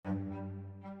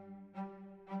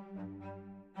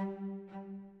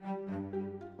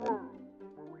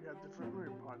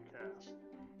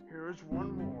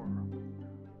one more.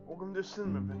 Welcome to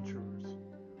Cinema Adventures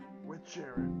with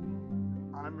Jared.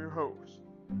 I'm your host,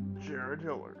 Jared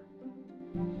Hiller.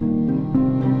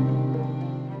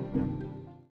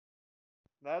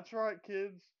 That's right,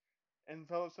 kids and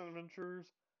fellow Cinema Adventurers.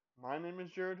 My name is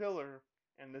Jared Hiller,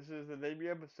 and this is the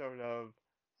debut episode of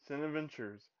Cinema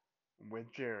Adventures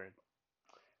with Jared.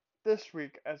 This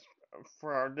week, as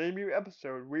for our debut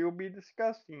episode, we will be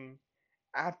discussing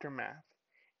Aftermath.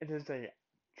 It is a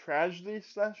tragedy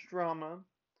slash drama.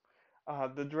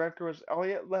 The director was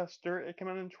Elliot Lester. It came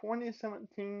out in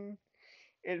 2017.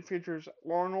 It features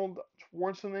Arnold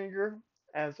Schwarzenegger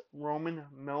as Roman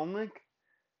Melnick.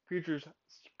 Features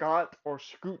Scott or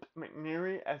Scoot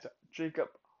McNairy as Jacob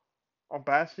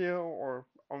Albasio or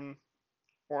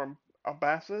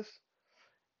Albasis,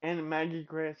 and Maggie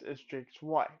Grace as Jake's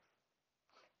wife.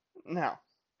 Now,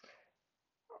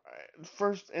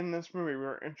 first in this movie, we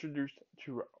are introduced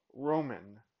to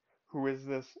Roman, who is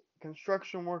this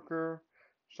construction worker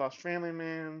slash family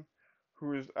man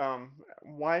whose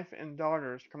wife and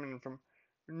daughters coming from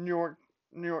New York,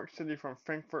 New York City from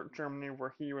Frankfurt, Germany,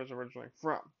 where he was originally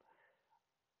from.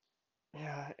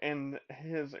 Yeah, and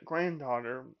his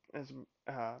granddaughter is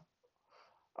uh,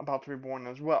 about to be born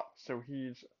as well, so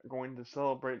he's going to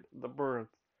celebrate the birth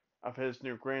of his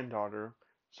new granddaughter.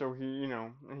 So we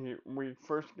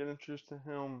first get introduced to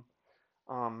him,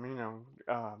 um, you know,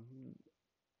 um,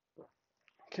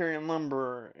 carrying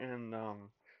lumber and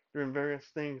doing various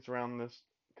things around this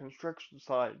construction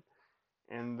site.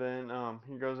 And then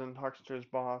he goes and talks to his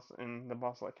boss, and the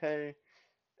boss is like, hey,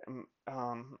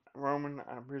 Roman,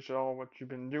 I appreciate all what you've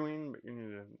been doing, but you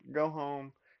need to go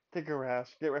home, take a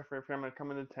rest, get ready for your family to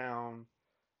come into town,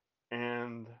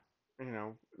 and,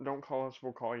 don't call us,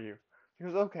 we'll call you. He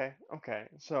goes, okay, okay.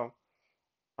 So,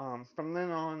 from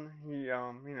then on, we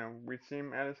see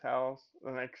him at his house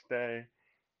the next day,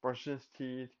 brushing his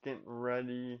teeth, getting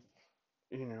ready,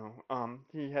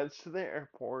 he heads to the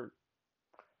airport,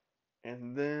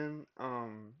 and then,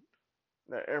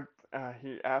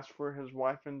 he asks for his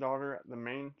wife and daughter at the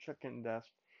main check-in desk,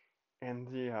 and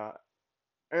the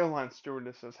airline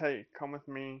stewardess says, hey, come with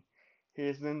me. He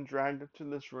is then dragged to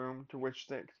this room, to which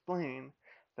they explain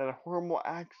that a horrible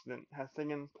accident has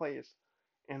taken place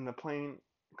and the plane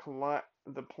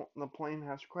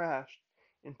has crashed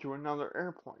into another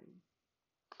airplane.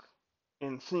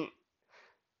 In scene.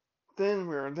 Then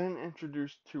we are then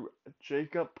introduced to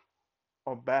Jacob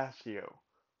Obasio,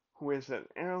 who is an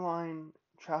airline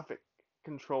traffic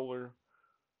controller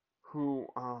who,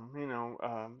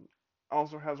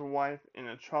 also has a wife and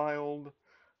a child,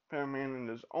 family man in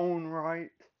his own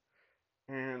right,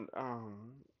 and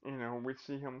we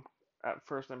see him at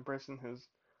first embracing his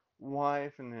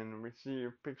wife, and then we see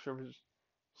a picture of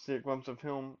see a glimpse of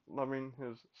him loving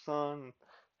his son.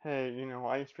 Hey,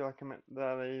 I used to feel like I'm at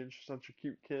that age, such a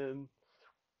cute kid,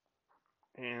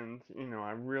 and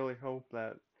I really hope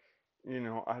that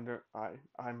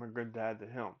I'm a good dad to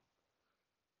him.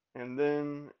 And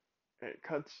then it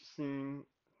cuts scene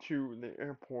to the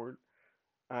airport,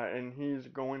 and he's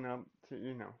going up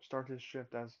to start his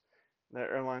shift as the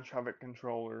airline traffic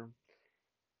controller.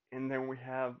 And then we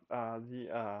have a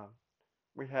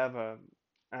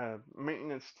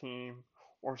maintenance team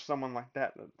or someone like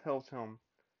that tells him,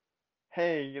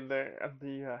 hey,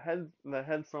 the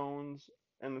headphones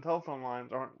and the telephone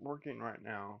lines aren't working right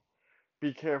now.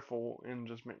 Be careful and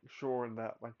just make sure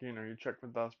that you check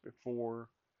with us before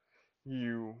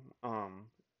you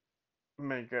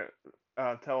make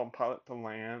tell a pilot to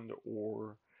land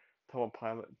or tell a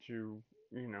pilot to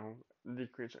you know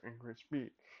decrease or increase speed.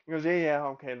 He goes, yeah,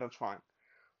 okay, that's fine.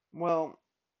 Well,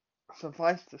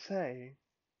 suffice to say,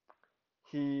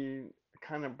 he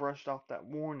kind of brushed off that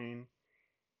warning,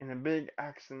 and a big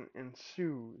accident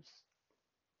ensues,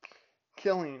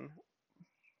 killing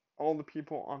all the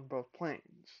people on both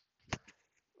planes.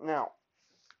 Now,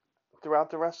 throughout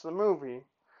the rest of the movie,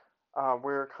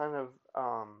 we're kind of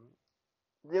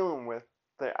dealing with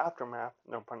the aftermath,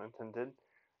 no pun intended,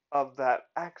 of that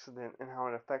accident and how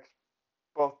it affects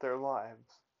both their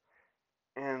lives.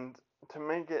 And to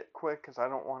make it quick, because I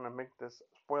don't want to make this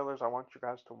spoilers, I want you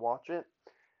guys to watch it.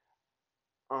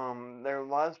 Their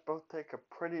lives both take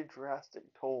a pretty drastic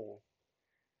toll.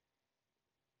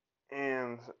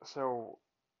 And so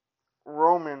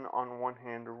Roman, on one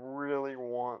hand, really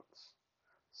wants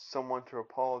someone to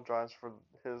apologize for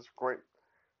his great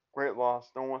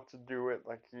loss. Don't want to do it.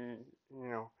 Like in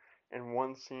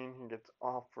one scene he gets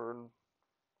offered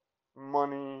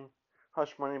money,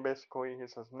 hush money basically. He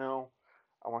says, no,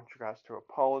 I want you guys to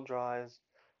apologize.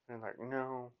 And like,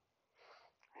 no.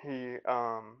 He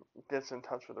gets in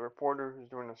touch with a reporter who's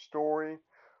doing a story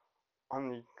on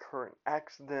the current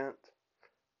accident,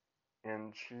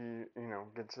 and she,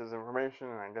 gets his information,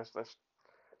 and I guess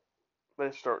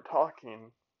they start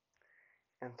talking,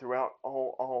 and throughout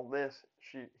all this,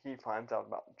 he finds out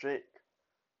about Jake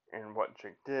and what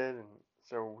Jake did, and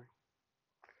so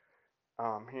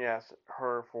he asks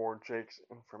her for Jake's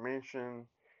information,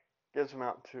 gives him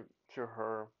out to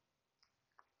her.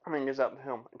 I mean, gives out to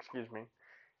him, excuse me,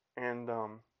 and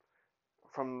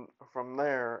from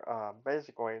there,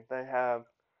 basically they have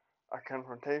a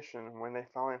confrontation when they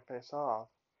finally face off,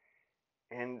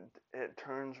 and it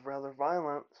turns rather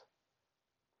violent.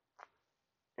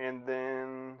 And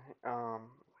then,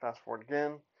 fast forward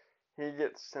again, he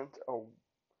gets sent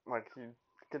he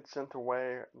gets sent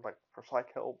away like for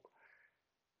psych help,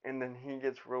 and then he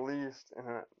gets released,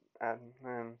 and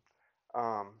then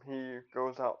he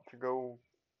goes out to go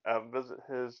visit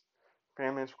his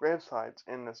family's grave sites,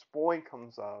 and this boy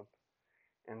comes up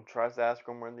and tries to ask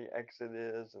him where the exit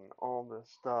is and all this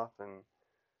stuff, and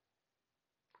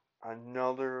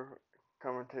another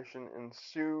confrontation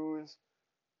ensues,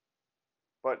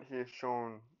 but he is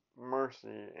shown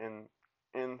mercy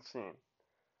in scene.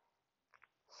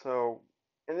 So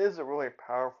it is a really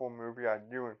powerful movie. I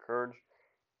do encourage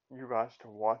you guys to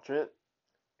watch it,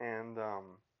 and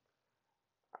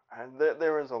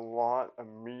there is a lot of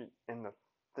meat in the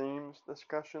themes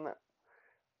discussion that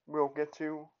we'll get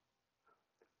to.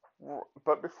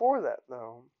 But before that,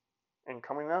 though, and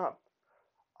coming up,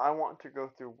 I want to go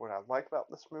through what I like about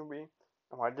this movie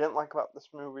and what I didn't like about this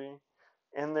movie.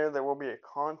 In there will be a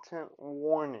content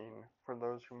warning for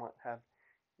those who might have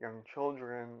young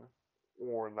children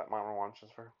or that might want to watch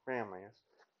this for families.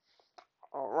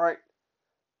 Alright,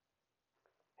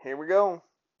 here we go.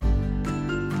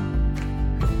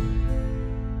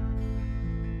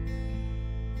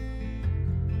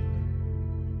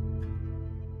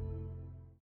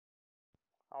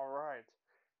 Alright,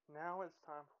 now it's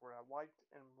time for what I liked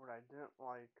and what I didn't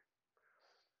like.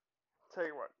 Tell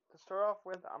you what, to start off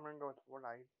with, I'm going to go with what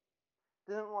I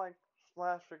didn't like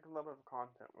slash a little bit of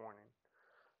content warning.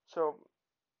 So,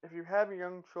 if you have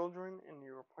young children and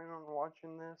you are planning on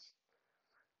watching this,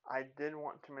 I did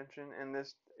want to mention, and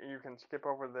this, you can skip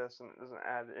over this and it doesn't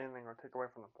add anything or take away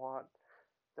from the plot.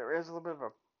 There is a little bit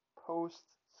of a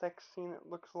post-sex scene, it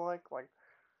looks like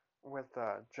with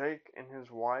Jake and his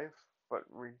wife, but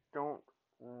we don't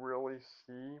really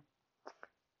see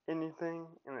anything,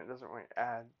 and it doesn't really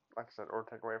add, like I said, or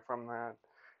take away from that.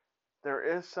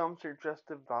 There is some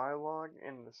suggestive dialogue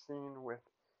in the scene with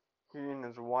he and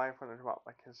his wife when it's about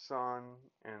like his son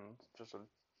and just a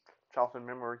childhood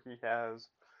memory he has,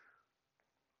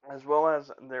 as well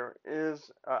as there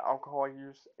is alcohol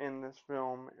use in this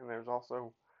film, and there's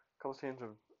also a couple scenes of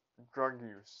drug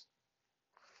use.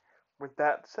 With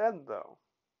that said, though,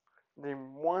 the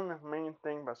one main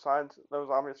thing besides those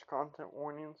obvious content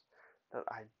warnings that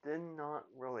I did not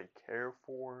really care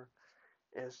for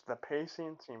is the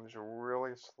pacing seems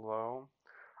really slow.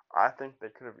 I think they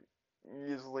could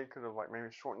have like maybe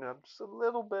shortened it up just a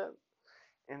little bit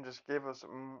and just gave us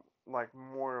like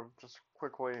more of just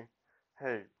quickly,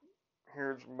 hey,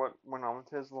 here's what went on with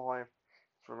his life.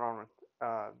 Here's what went on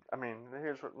with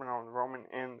here's what went on with Roman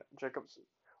and Jacob's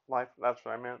life. That's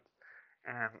what I meant,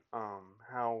 and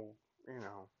how you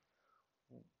know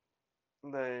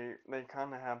they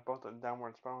kind of have both a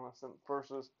downward spiral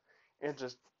versus it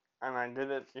just. And I did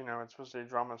it, it's supposed to be a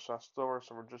drama slash thriller,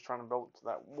 so we're just trying to build it to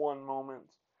that one moment.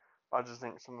 I just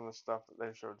think some of the stuff that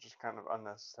they showed just kind of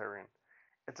unnecessary, and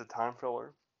it's a time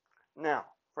filler. Now,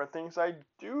 for things I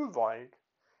do like,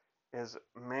 is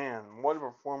man, what a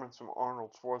performance from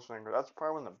Arnold Schwarzenegger. That's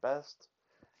probably one of the best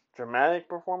dramatic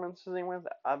performances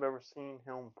I've ever seen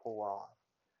him pull off.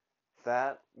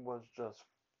 That was just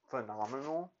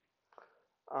phenomenal.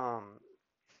 Um,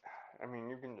 I mean,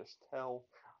 you can just tell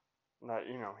that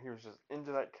he was just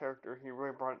into that character. He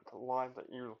really brought it to life.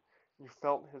 That you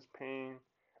felt his pain.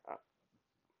 Uh,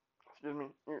 excuse me.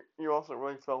 You also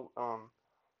really felt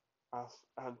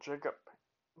uh, Jacob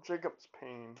Jacob's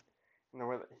pain in the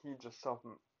way that he just self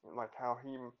like how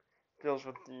he deals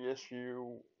with the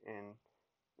issue and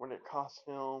what it costs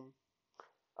him.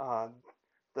 Uh,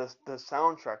 the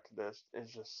soundtrack to this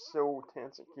is just so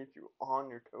tense. It keeps you on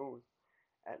your toes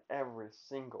at every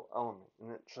single element,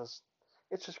 and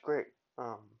it's just great.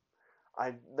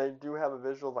 They do have a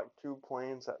visual of like two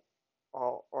planes that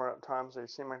all or at times they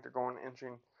seem like they're going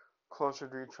inching closer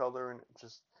to each other, and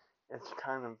it's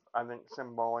kind of I think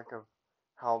symbolic of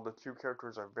how the two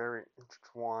characters are very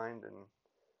intertwined, and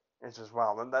it's just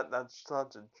wow, that's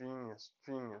such a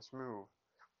genius move.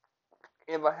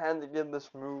 If I had to give this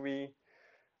movie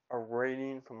a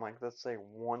rating from like let's say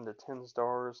 1 to 10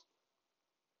 stars,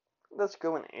 let's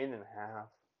go an 8.5.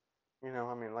 You know,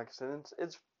 I mean, like I said,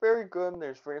 it's very good.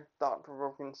 There's very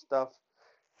thought-provoking stuff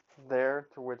there.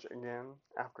 To which, again,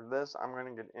 after this, I'm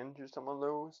gonna get into some of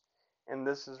those, and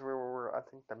this is where I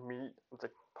think the meat of the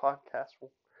podcast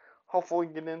will hopefully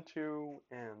get into,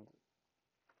 and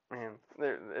man,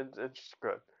 it's just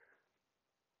good.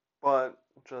 But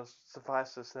just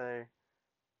suffice to say,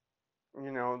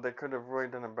 you know, they could have really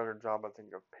done a better job, I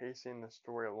think, of pacing the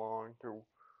story along to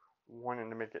wanting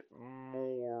to make it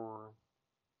more,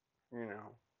 you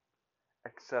know,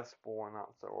 accessible and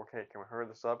not so, okay, can we hurry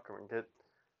this up? Can we get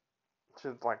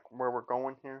to, like, where we're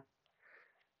going here?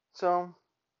 So,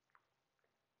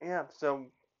 yeah, so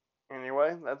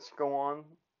anyway, let's go on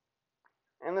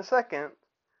in a second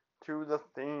to the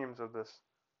themes of this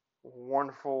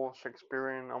wonderful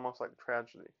Shakespearean, almost like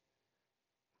tragedy.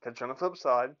 Catch you on the flip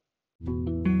side.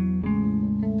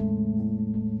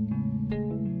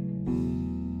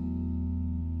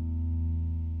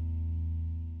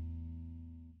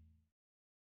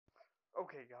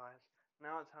 Okay, guys,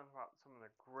 now it's time about some of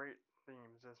the great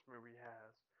themes this movie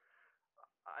has.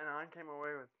 And I came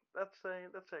away with, let's say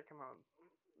I came out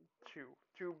with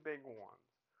two big ones.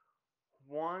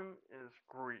 One is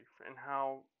grief and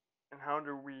how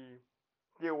do we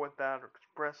deal with that or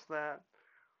express that.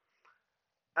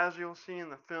 As you'll see in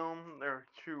the film, there are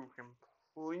two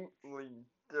completely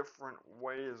different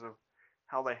ways of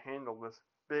how they handle this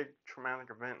big traumatic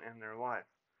event in their life.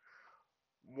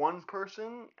 One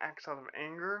person acts out of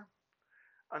anger,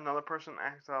 another person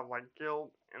acts out of like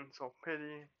guilt and self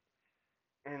pity.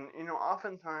 And you know,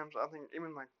 oftentimes I think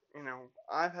even like you know,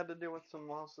 I've had to deal with some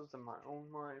losses in my own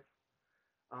life.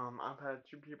 I've had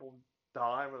two people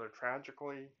die rather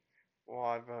tragically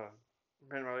while I've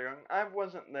been really young. I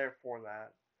wasn't there for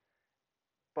that,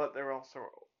 but there also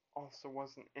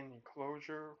wasn't any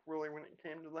closure really when it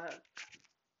came to that.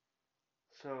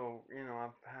 So you know,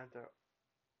 I've had to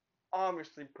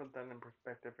obviously put that in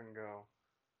perspective and go,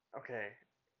 okay,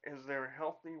 is there a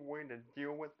healthy way to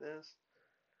deal with this?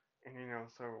 And you know,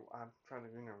 so I've tried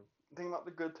to think about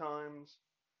the good times.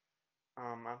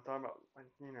 I've thought about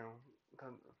like the,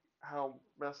 how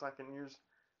best I can use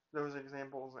those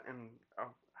examples and of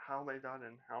how they died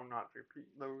and how not to repeat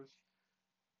those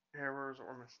errors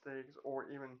or mistakes,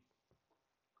 or even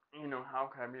how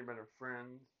can I be a better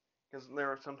friend? Because there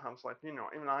are sometimes like even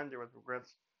I deal with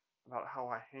regrets about how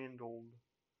I handled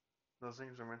those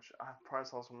things in which I probably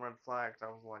saw some red flags. I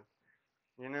was like,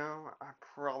 I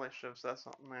probably should have said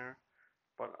something there.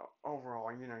 But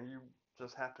overall, you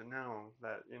just have to know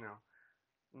that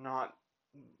not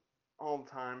all the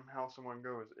time how someone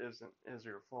goes is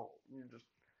your fault.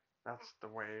 That's the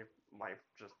way life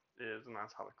just is, and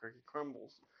that's how the cookie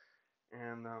crumbles.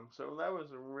 And so that was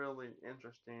really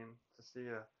interesting to see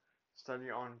a study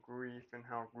on grief and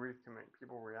how grief can make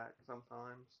people react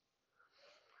sometimes.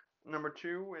 Number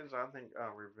two is I think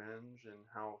revenge and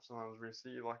how sometimes we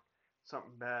see like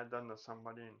something bad done to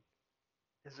somebody, and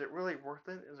is it really worth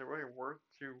it? Is it really worth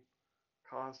to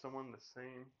cause someone the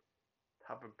same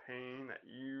type of pain that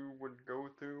you would go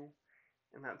through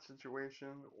in that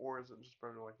situation, or is it just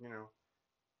better like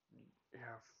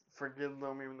yeah, forgive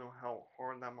them even though how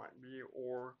hard that might be,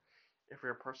 or if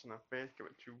you're a person of faith, give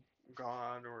it to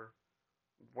God or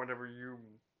whatever you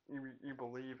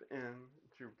believe in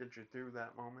to get you through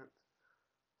that moment.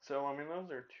 So I mean, those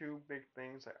are two big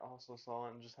things I also saw,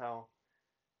 and just how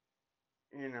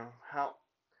you know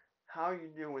how you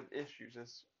deal with issues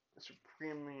is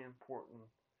supremely important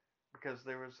because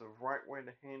there is a right way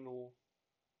to handle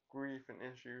grief and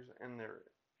issues, and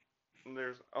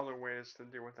there's other ways to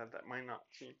deal with that might not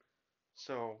seem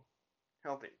so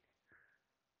healthy.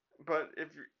 But if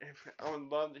I would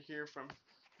love to hear from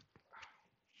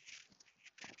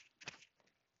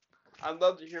I'd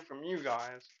love to hear from you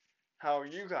guys how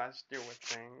you guys deal with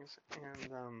things,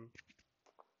 and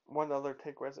what other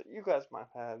takeaways that you guys might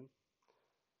have had.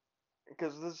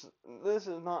 Because this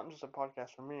is not just a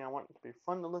podcast for me. I want it to be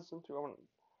fun to listen to.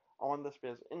 I want this to be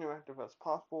as interactive as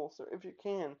possible. So if you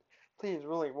can, please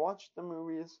really watch the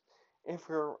movies if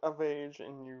you're of age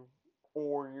and you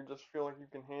just feel like you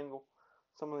can handle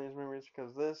some of these movies,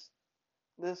 because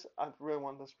this I really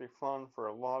want this to be fun for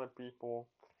a lot of people.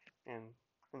 And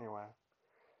anyway,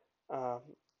 uh,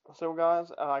 so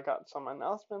guys, I got some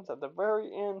announcements at the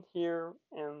very end here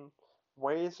and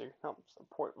ways you can help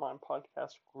support my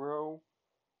podcast grow,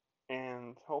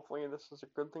 and hopefully this is a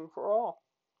good thing for all.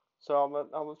 So I'll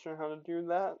let you know how to do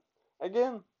that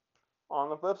again on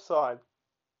the flip side.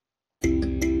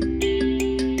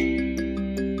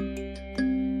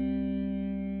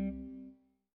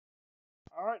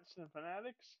 All right,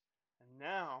 Cinefanatics, and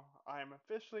now I am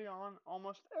officially on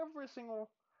almost every single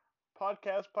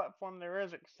podcast platform there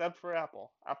is except for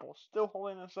Apple. Apple's still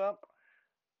holding us up,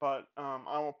 but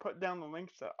I will put down the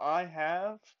links that I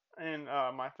have in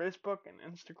my Facebook and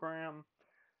Instagram,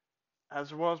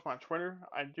 as well as my Twitter.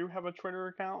 I do have a Twitter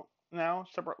account now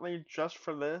separately just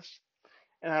for this.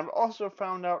 And I've also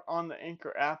found out on the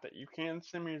Anchor app that you can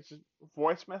send me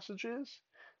voice messages.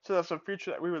 So that's a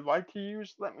feature that we would like to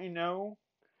use. Let me know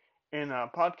in a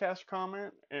podcast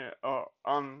comment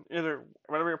on either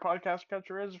whatever your podcast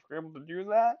catcher is, if you're able to do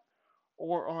that,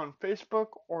 or on Facebook,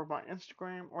 or my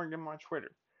Instagram, or again my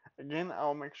Twitter. Again,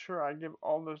 I'll make sure I give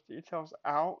all those details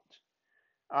out.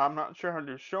 I'm not sure how to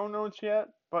do show notes yet,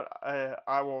 but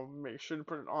I will make sure to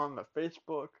put it on the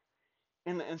Facebook,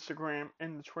 in the Instagram,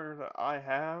 and the Twitter that I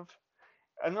have.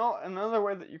 Another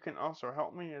way that you can also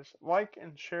help me is like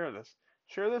and share this.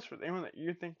 Share this with anyone that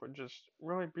you think would just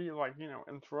really be like,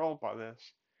 enthralled by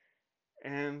this.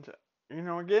 And,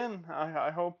 again,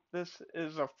 I hope this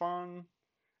is a fun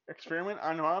experiment.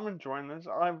 I know I'm enjoying this.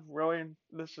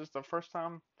 This is the first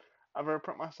time I've ever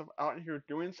put myself out here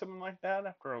doing something like that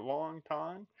after a long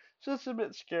time. So it's a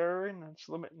bit scary and it's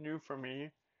a little bit new for me.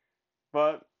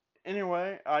 But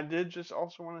anyway, I did just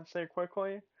also want to say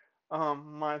quickly,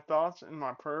 my thoughts and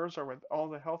my prayers are with all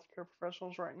the healthcare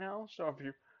professionals right now. So if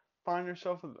you find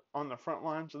yourself on the front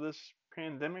lines of this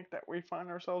pandemic that we find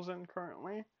ourselves in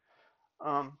currently,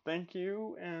 thank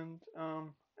you. And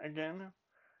again,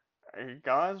 hey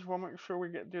guys, we'll make sure we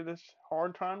get through this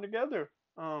hard time together.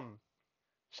 Um,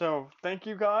 so thank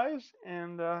you guys,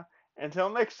 and until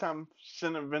next time,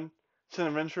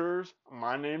 Cineventurers,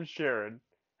 my name's Jared.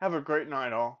 Have a great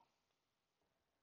night, all.